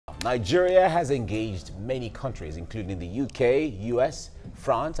Nigeria has engaged many countries, including the UK, US,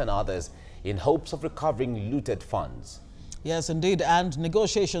 France, and others, in hopes of recovering looted funds. Yes, indeed, and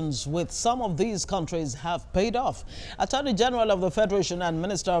negotiations with some of these countries have paid off. Attorney General of the Federation and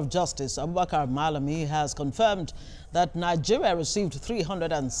Minister of Justice, Abacha has confirmed that Nigeria received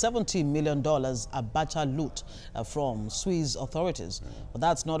 $370 million Abacha loot from Swiss authorities. But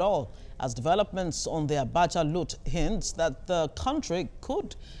that's not all, as developments on the Abacha loot hints that the country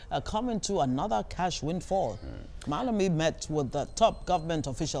could come into another cash windfall. Malami met with the top government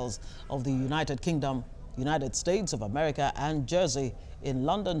officials of the United Kingdom, United States of America and Jersey in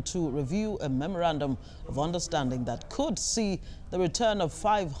London to review a memorandum of understanding that could see the return of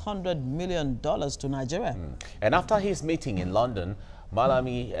 $500 million to Nigeria. And after his meeting in London,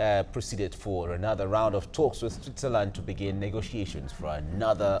 Malami proceeded for another round of talks with Switzerland to begin negotiations for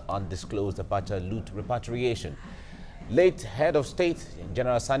another undisclosed Abacha loot repatriation. Late head of state,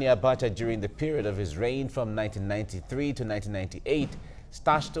 General Sani Abacha, during the period of his reign from 1993 to 1998,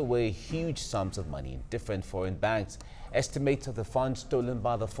 stashed away huge sums of money in different foreign banks. Estimates of the funds stolen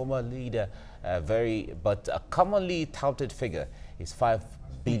by the former leader but a commonly touted figure is $5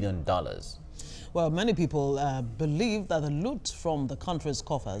 billion. Well, many people believe that the loot from the country's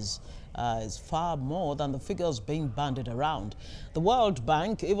coffers is far more than the figures being bandied around. The World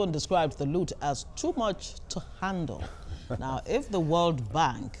Bank even described the loot as too much to handle. Now, if the World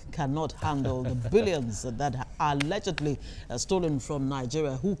Bank cannot handle the billions that are allegedly stolen from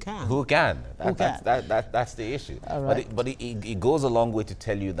Nigeria, who can? Who can? That's the issue. Right. But it goes a long way to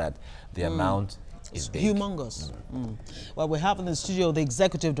tell you that the amount is big. Humongous. Well, we have in the studio the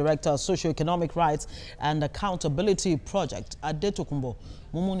Executive Director of Socioeconomic Rights and Accountability Project, Adetokunbo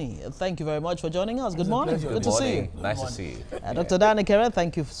Mumuni. Thank you very much for joining us. Good morning. Good to see you. Nice to see you. Dr. Danny Kere,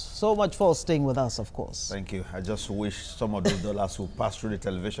 thank you so much for staying with us, of course. Thank you. I just wish some of those dollars would pass through the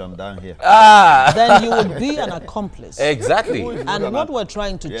television down here. Then you would be an accomplice. Exactly. And what we're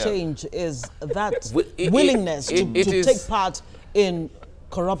trying to change is that willingness to take part in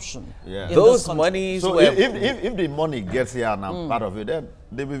corruption. Those monies. So if the money gets here and I'm part of it, then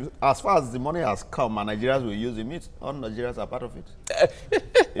they will, as far as the money has come and Nigerians will use it, all Nigerians are part of it.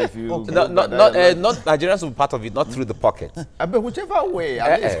 If you not Nigerians will be part of it, not through the pocket. But whichever way, how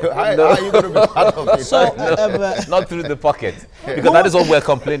are you going to be part of it? So, not through the pocket, because that is what we're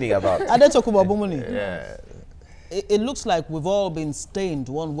complaining about. It looks like we've all been stained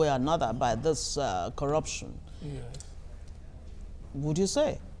one way or another by this corruption. Would you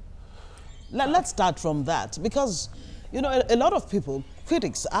say? Let's start from that, because, you know, a lot of people,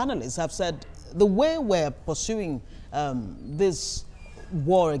 critics, analysts have said the way we're pursuing this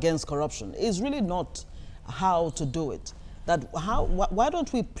war against corruption is really not how to do it. Why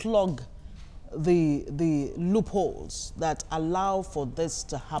don't we plug the loopholes that allow for this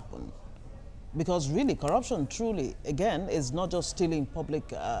to happen? Because really, corruption truly, again, is not just stealing public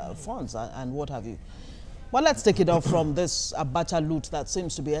funds and what have you. Well, let's take it off from this Abacha loot that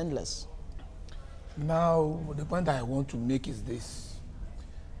seems to be endless. Now, the point I want to make is this.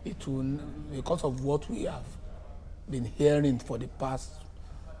 It will, because of what we have been hearing for the past,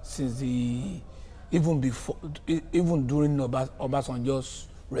 since even during Obasanjo's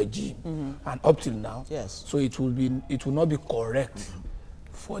regime and up till now. Yes. So it will not be correct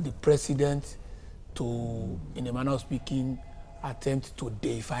for the president to, in a manner of speaking, attempt to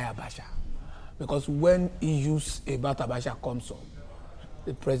deify Abacha. Because when issues about Abacha comes up,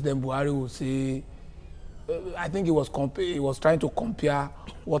 the President Buhari will say, I think he was trying to compare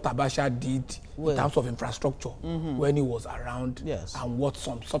what Abacha did in terms of infrastructure when he was around, and what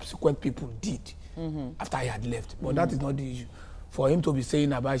some subsequent people did after he had left. But that is not the issue. For him to be saying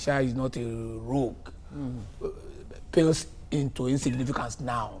Abacha is not a rogue pales into insignificance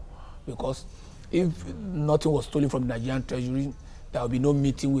now, because if nothing was stolen from the Nigerian Treasury, there will be no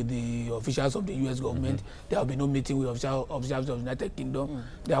meeting with the officials of the U.S. government. There will be no meeting with officials of the United Kingdom.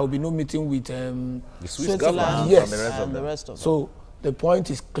 There will be no meeting with the Swiss government. Yes, and the rest of them. So the point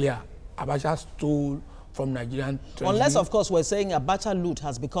is clear. Abacha stole from Nigerian Treasury. Unless, of course, we're saying Abacha loot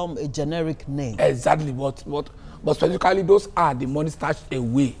has become a generic name. Exactly. But specifically, those are the money stashed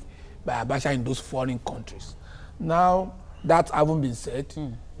away by Abacha in those foreign countries. Now, that having been said,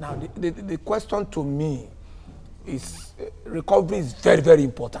 now the question to me is recovery is very, very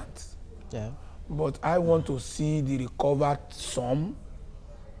important. Yeah. But I want to see the recovered sum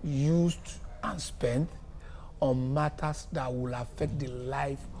used and spent on matters that will affect the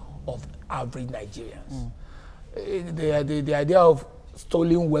life of average Nigerians. The idea of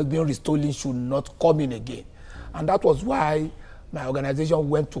stolen wealth being restolen should not come in again. And that was why my organization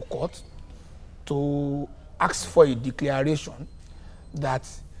went to court to ask for a declaration that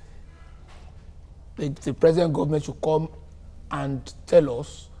the present government should come and tell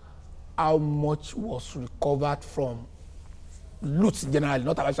us how much was recovered from loots generally,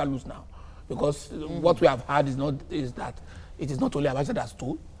 not Abacha loots now. Because what we have heard is that it is not only Abacha that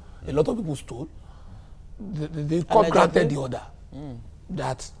stole, a lot of people stole. The court granted the order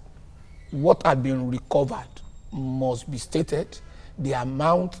that what had been recovered must be stated, the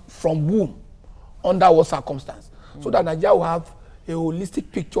amount from whom, under what circumstance, so that Nigeria will have a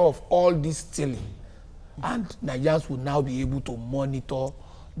holistic picture of all this stealing, and Nigerians will now be able to monitor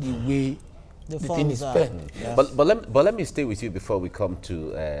the way the thing is spent. Yes. But let me stay with you before we come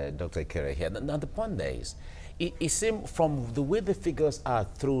to Dr. Ikere here. Now the point there is, it seems from the way the figures are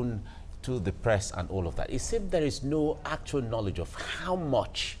thrown to the press and all of that, it seems there is no actual knowledge of how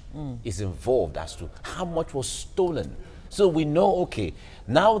much is involved as to how much was stolen. So we know, okay,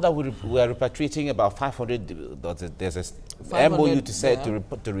 now that we are repatriating about 500, there's a MOU to say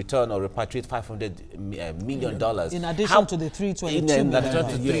to return or repatriate $500 million. In addition to the 322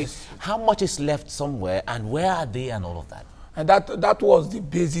 million. Yes. How much is left somewhere, and where are they, and all of that? And that was the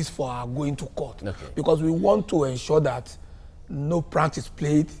basis for our going to court. Okay. Because we want to ensure that no prank is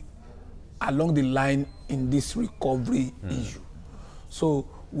played along the line in this recovery issue. So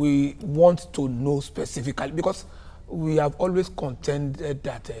we want to know specifically, because we have always contended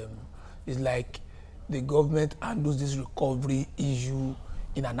that it's like the government handles this recovery issue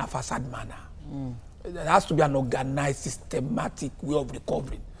in an haphazard manner. There has to be an organized, systematic way of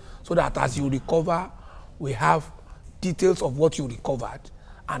recovering, so that as you recover, we have details of what you recovered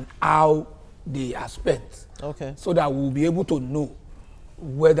and how they are spent. Okay. So that we'll be able to know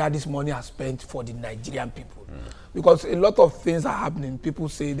whether this money is spent for the Nigerian people. Because a lot of things are happening. People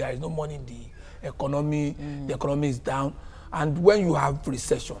say there is no money in the economy, the economy is down. And when you have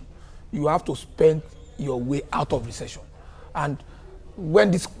recession, you have to spend your way out of recession. And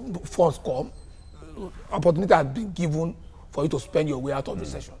when these funds come, opportunity has been given for you to spend your way out of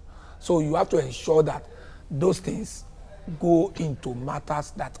recession. So you have to ensure that those things go into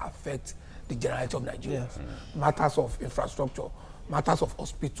matters that affect the generality of Nigeria. Matters of infrastructure, matters of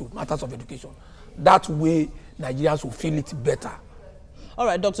hospital, matters of education. That way, Nigerians will feel it better. All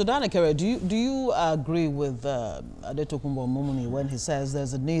right, Dr. Danekere, do you agree with Adetokunbo Momuni when he says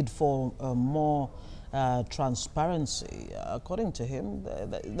there's a need for more transparency? According to him,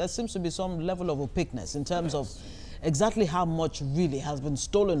 there seems to be some level of opaqueness in terms of exactly how much really has been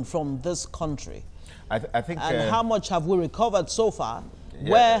stolen from this country. I think, and how much have we recovered so far?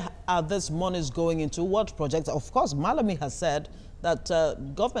 Where are these monies going into? What projects? Of course, Malami has said that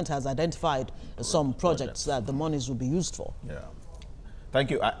government has identified some projects that the monies will be used for. Yeah. Thank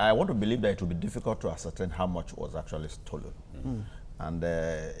you. I want to believe that it will be difficult to ascertain how much was actually stolen. And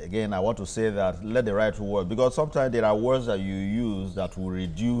again, I want to say that let the right word, because sometimes there are words that you use that will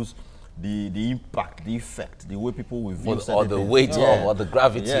reduce the impact, the effect, the way people will view or the weight of, or the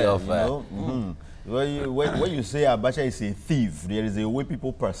gravity of. You know? When you say Abacha is a thief, there is a way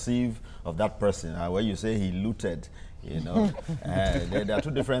people perceive of that person. And when you say he looted, you know, there are two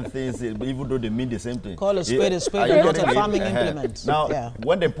different things, even though they mean the same thing. Call a spade, not a farming implement. Now,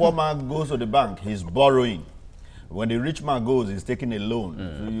 when the poor man goes to the bank, he's borrowing. When the rich man goes, he's taking a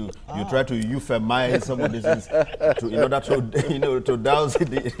loan. So you try to euphemize some of these things in order to, to douse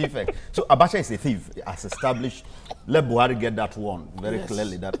the effect. So Abacha is a thief, as established. Let Buhari get that one very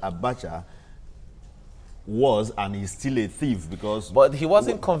clearly, that Abacha was and is still a thief, because but he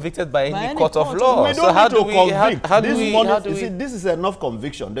wasn't convicted by any court of law. We don't need to convict. See, this is enough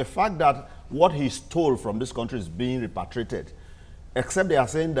conviction. The fact that what he stole from this country is being repatriated, except they are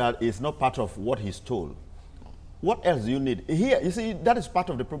saying that it's not part of what he stole. What else do you need? Here, you see, that is part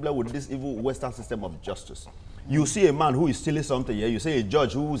of the problem with this evil Western system of justice. You see a man who is stealing something here, you say a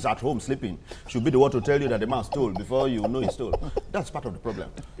judge who is at home sleeping should be the one to tell you that the man stole before you know he stole. That's part of the problem.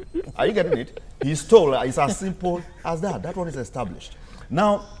 Are you getting it? He stole. It's as simple as that. That one is established.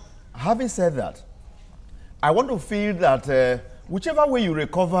 Now, having said that, I want to feel that whichever way you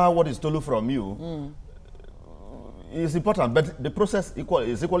recover what is stolen from you, is important, but the process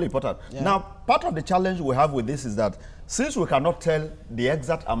is equally important. Now, part of the challenge we have with this is that since we cannot tell the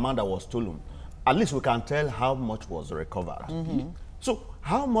exact amount that was stolen, at least we can tell how much was recovered. So,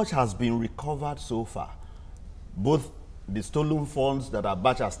 how much has been recovered so far? Both the stolen funds that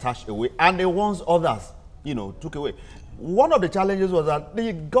Abacha stashed away and the ones others, took away. One of the challenges was that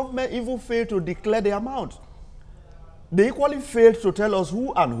the government even failed to declare the amount. They equally failed to tell us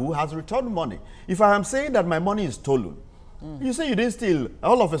who and who has returned money. If I am saying that my money is stolen, you say you didn't steal,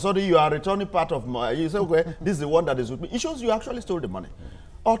 all of a sudden you are returning part of my, you say, okay, this is the one that is with me. It shows you actually stole the money.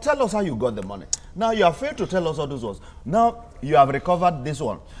 Or tell us how you got the money. Now you have failed to tell us all those ones. Now you have recovered this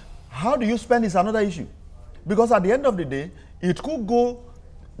one. How do you spend is another issue. Because at the end of the day, it could go...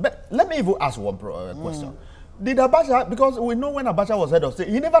 But let me even ask one question. Did Abacha, because we know when Abacha was head of state,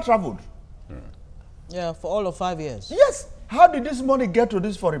 he never traveled. Yeah, for all of 5 years. Yes. How did this money get to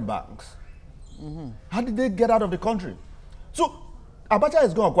these foreign banks? How did they get out of the country? So, Abacha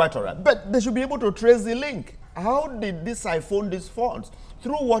is going quite all right, but they should be able to trace the link. How did they siphon these funds?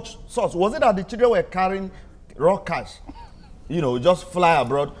 Through what source? Was it that the children were carrying raw cash? You know, just fly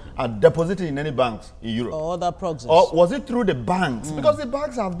abroad and deposit it in any banks in Europe. Or other proxies. Or was it through the banks? Because the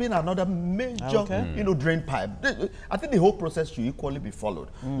banks have been another major, you know, drain pipe. I think the whole process should equally be followed.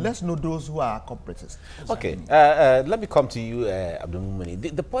 Let's know those who are culprits. Okay, let me come to you, Abdul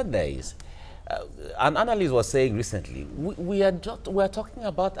Mumini. The point there is, an analyst was saying recently, we are talking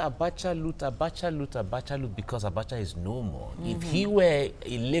about Abacha loot because Abacha is no more. If he were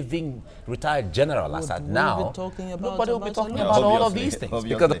a living retired general as at now, nobody would be talking about all of these things.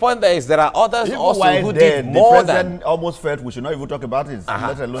 Because the point there is there are others even also who did the more president almost felt we should not even talk about it.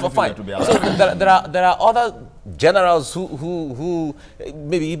 Let alone if to be allowed. So there are other generals who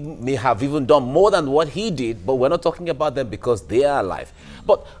maybe may have even done more than what he did, but we're not talking about them because they are alive.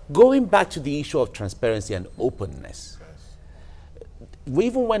 But going back to the issue of transparency and openness,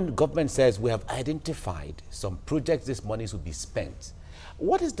 even when government says we have identified some projects this money will be spent,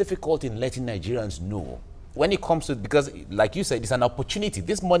 what is difficult in letting Nigerians know when it comes to, because like you said, it's an opportunity.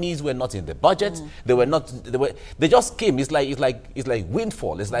 These monies were not in the budget. They just came. It's like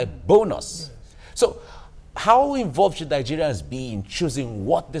windfall. It's like bonus. So how involved should Nigerians be in choosing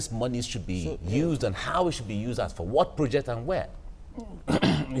what this money should be used and how it should be used as for what project and where?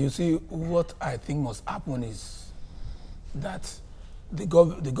 You see, what I think must happen is that the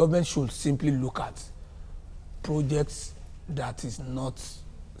government should simply look at projects that is not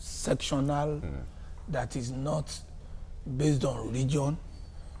sectional, that is not based on religion,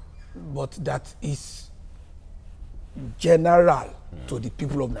 but that is general to the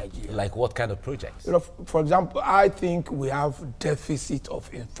people of Nigeria. Like what kind of projects? You know, for example, I think we have deficit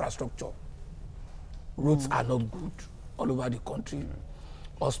of infrastructure. Roads are not good all over the country.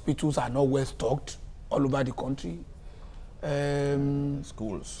 Hospitals are not well stocked all over the country.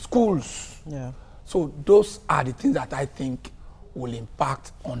 Schools. Yeah. So those are the things that I think will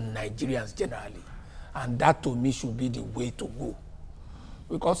impact on Nigerians generally. And that to me should be the way to go.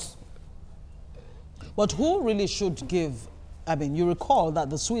 Because... But who really should give, I mean, you recall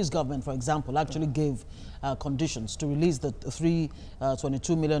that the Swiss government, for example, actually gave conditions to release the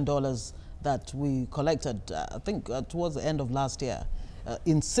 $22 million that we collected, I think, towards the end of last year,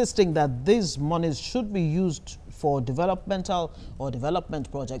 insisting that these monies should be used for developmental or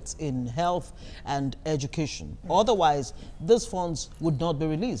development projects in health and education. Otherwise, these funds would not be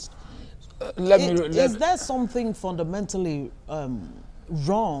released. Is there something fundamentally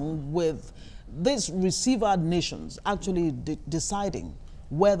wrong with these receiver nations actually deciding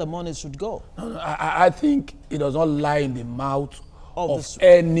where the money should go? I think it does not lie in the mouth of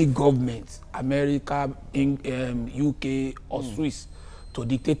any government, America, UK, or Swiss, to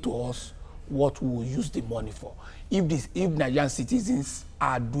dictate to us what we will use the money for. If Nigerian citizens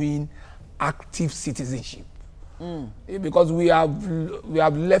are doing active citizenship, because we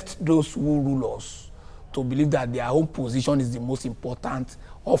have left those who rule us to believe that their own position is the most important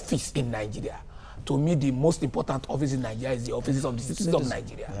office in Nigeria. To me, the most important office in Nigeria is the offices of the citizens of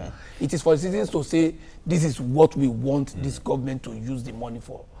Nigeria. Yeah. It is for citizens to say, this is what we want this government to use the money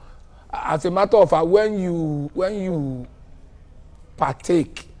for. As a matter of fact, when you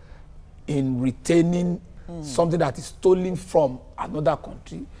partake in retaining something that is stolen from another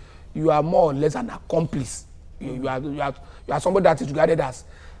country, you are more or less an accomplice. You are somebody that is regarded as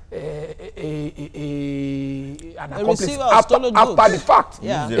an accomplice after the fact.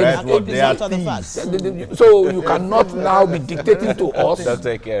 Yeah, after the fact. So you cannot now be dictating to us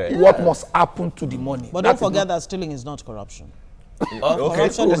what must happen to the money. But don't forget that stealing is not corruption.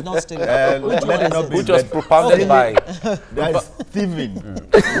 Corruption is not stealing. Which was propounded by... That is thieving.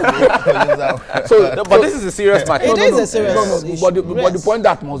 But this is a serious matter. It is a serious issue. But the point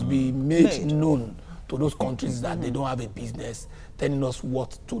that must be made known to those countries that they don't have a business telling us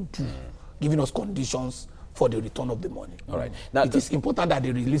what to do, giving us conditions for the return of the money. All right. Now, it is important that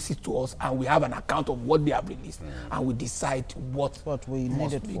they release it to us and we have an account of what they have released and we decide what we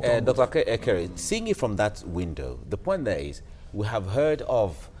need it for. Dr. Ekere, seeing it from that window, the point there is we have heard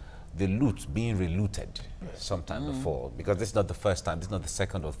of the loot being relooted sometime before, because this is not the first time, this is not the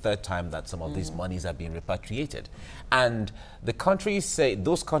second or third time that some of these monies are being repatriated. And the countries say,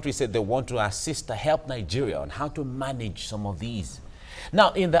 those countries say they want to assist to help Nigeria on how to manage some of these.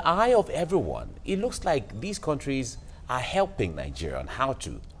 Now, in the eye of everyone, it looks like these countries are helping Nigeria on how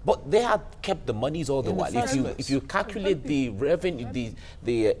to. But they have kept the monies all the while. If you calculate the revenue,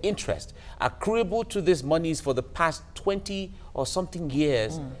 the interest accruable to these monies for the past 20 or something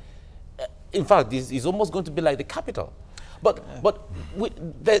years, in fact, this is almost going to be like the capital. But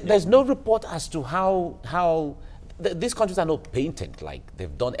there's no report as to how these countries are not painted like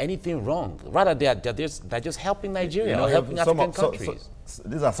they've done anything wrong. Rather, they're just helping Nigeria, or helping African countries.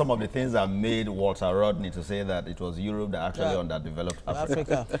 These are some of the things that made Walter Rodney to say that it was Europe that actually underdeveloped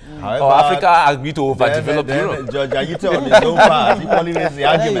Africa. However, Africa agreed to overdevelop Europe. George Ayito on his own part equally raised the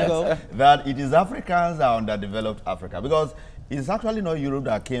argument that it is Africans that underdeveloped Africa, because it's actually not Europe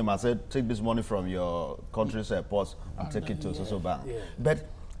that came and said, take this money from your country's ports and take it to so bank. But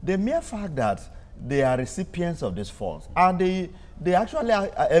the mere fact that they are recipients of these funds and they actually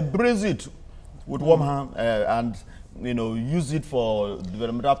embrace it with warm hand and use it for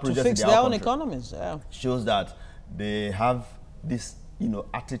developmental projects to fix in their own economies. Shows that they have this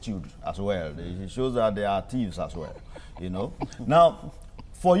attitude as well. It shows that they are thieves as well. Now,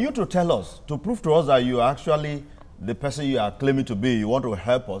 for you to tell us, to prove to us that you are actually the person you are claiming to be, you want to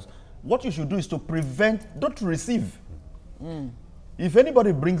help us, what you should do is to prevent, not to receive. If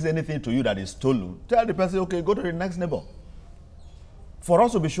anybody brings anything to you that is stolen, tell the person, okay, go to the next neighbor. For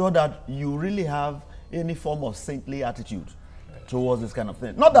us to be sure that you really have any form of saintly attitude towards this kind of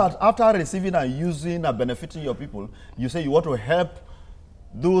thing. Not that after receiving and using and benefiting your people, you say you want to help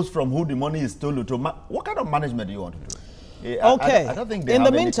those from who the money is stolen to. What kind of management do you want to do? Okay. I don't think they in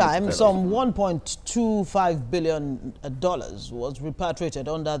have the meantime, some us. $1.25 billion was repatriated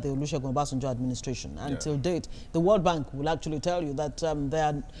under the Olusegun Obasanjo administration. Until date, the World Bank will actually tell you that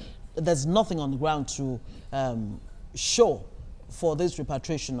there's nothing on the ground to show for this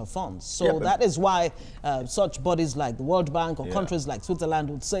repatriation of funds. So that is why such bodies like the World Bank or countries like Switzerland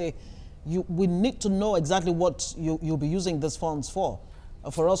would say, we need to know exactly what you'll be using these funds for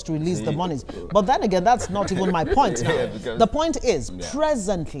us to release the monies. But then again, that's not even my point now. The point is,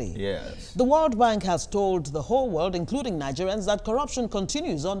 presently, the World Bank has told the whole world, including Nigerians, that corruption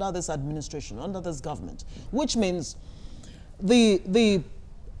continues under this administration, under this government, which means the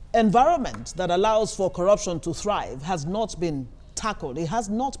environment that allows for corruption to thrive has not been tackled. It has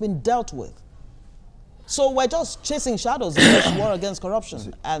not been dealt with. So we're just chasing shadows in this war against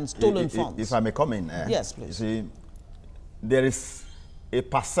corruption and stolen funds. If I may come in. Yes, please. You see, there is a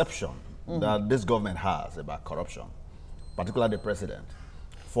perception that this government has about corruption, particularly the president.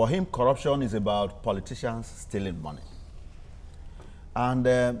 For him, corruption is about politicians stealing money.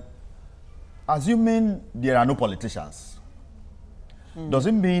 And assuming there are no politicians, does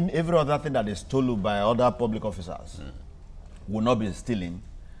it mean every other thing that is stolen by other public officers will not be stealing?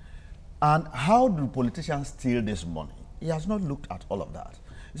 And how do politicians steal this money? He has not looked at all of that.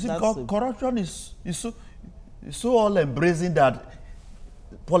 You see, corruption is so all embracing that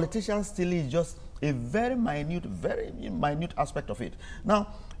politicians stealing is just a very minute aspect of it. Now,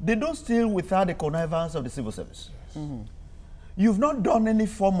 they don't steal without the connivance of the civil service. You've not done any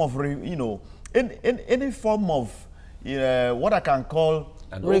form of, any form of what I can call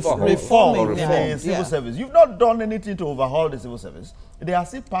reform in the civil service. You've not done anything to overhaul the civil service. They are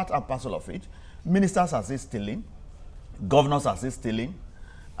still part and parcel of it. Ministers are still stealing. Governors are still stealing.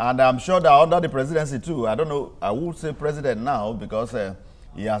 And I'm sure that under the presidency too, I don't know, I would say president now because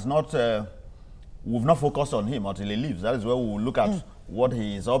he has not, we've not focused on him until he leaves. That is where we will look at what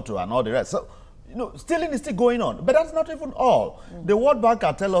he is up to and all the rest. So, stealing is still going on. But that's not even all. The World Bank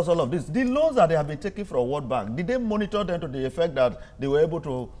can tell us all of this. The loans that they have been taking from World Bank, did they monitor them to the effect that they were able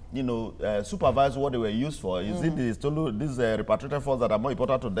to, supervise what they were used for? Is it these repatriated funds that are more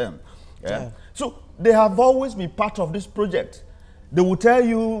important to them? So they have always been part of this project. They will tell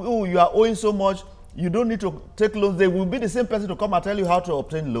you, oh, you are owing so much, you don't need to take loans. They will be the same person to come and tell you how to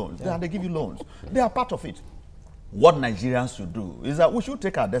obtain loans. They give you loans. They are part of it. What Nigerians should do is that we should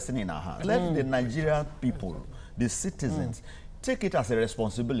take our destiny in our hands. Let the Nigerian people, the citizens, take it as a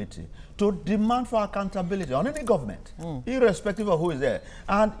responsibility to demand for accountability on any government, irrespective of who is there.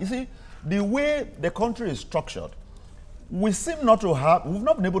 And you see, the way the country is structured, we seem not to have, we've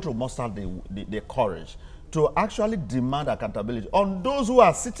not been able to muster the courage to actually demand accountability on those who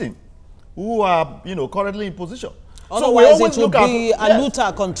are sitting, who are, currently in position. Otherwise, so it will be a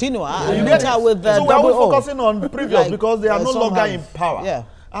luta continua, a luta with the so we're always focusing on previous because they are no longer in power.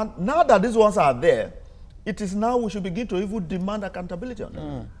 And now that these ones are there, it is now we should begin to even demand accountability on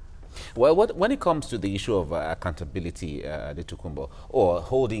them. Well, when it comes to the issue of accountability, Adetukumbo, or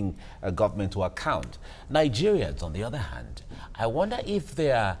holding a government to account, Nigerians, on the other hand, I wonder if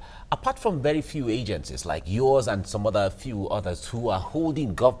there are, apart from very few agencies like yours and some other few others who are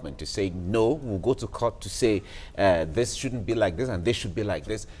holding government to say, no, we'll go to court to say this shouldn't be like this and this should be like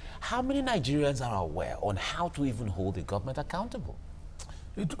this, how many Nigerians are aware on how to even hold the government accountable?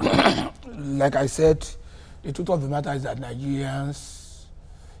 Like I said, the truth of the matter is that Nigerians,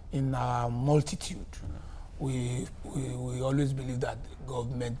 in our multitude, we always believe that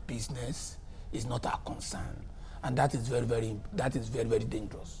government business is not our concern, and that is very, very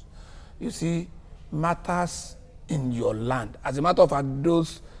dangerous. You see, matters in your land. As a matter of fact,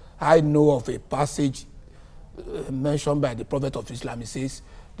 those I know of a passage mentioned by the Prophet of Islam. It says,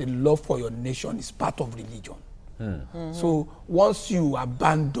 "The love for your nation is part of religion." So once you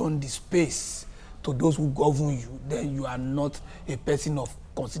abandon the space to those who govern you, then you are not a person of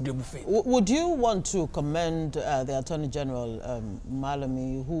considerable faith. Would you want to commend the Attorney General,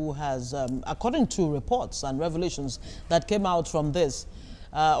 Malami, who has, according to reports and revelations that came out from this,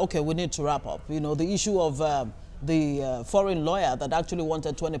 okay, we need to wrap up. You know, the issue of the foreign lawyer that actually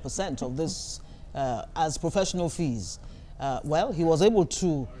wanted 20% of this as professional fees. Well, he was able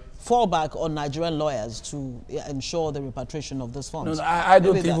to fall back on Nigerian lawyers to ensure the repatriation of this funds. No, I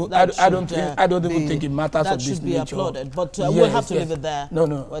don't even think it matters of this nature. That should be applauded, but we'll have to leave it there. No,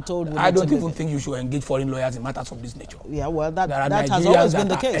 we're told I don't even think you should engage foreign lawyers in matters of this nature. Yeah, well, that has always been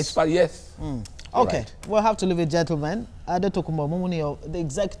the case. Yes. Okay, right. We'll have to leave it, gentlemen. Adetukumbo Mumuni, the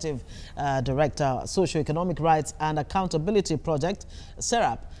Executive Director, Socio-Economic Rights and Accountability Project,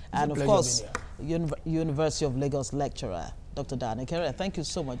 SERAP, and of course, University of Lagos lecturer, Dr. Dane Kere. Thank you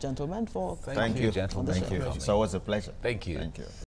so much, gentlemen, for Thank you, gentlemen. Thank you. It's always a pleasure. Thank you. Thank you.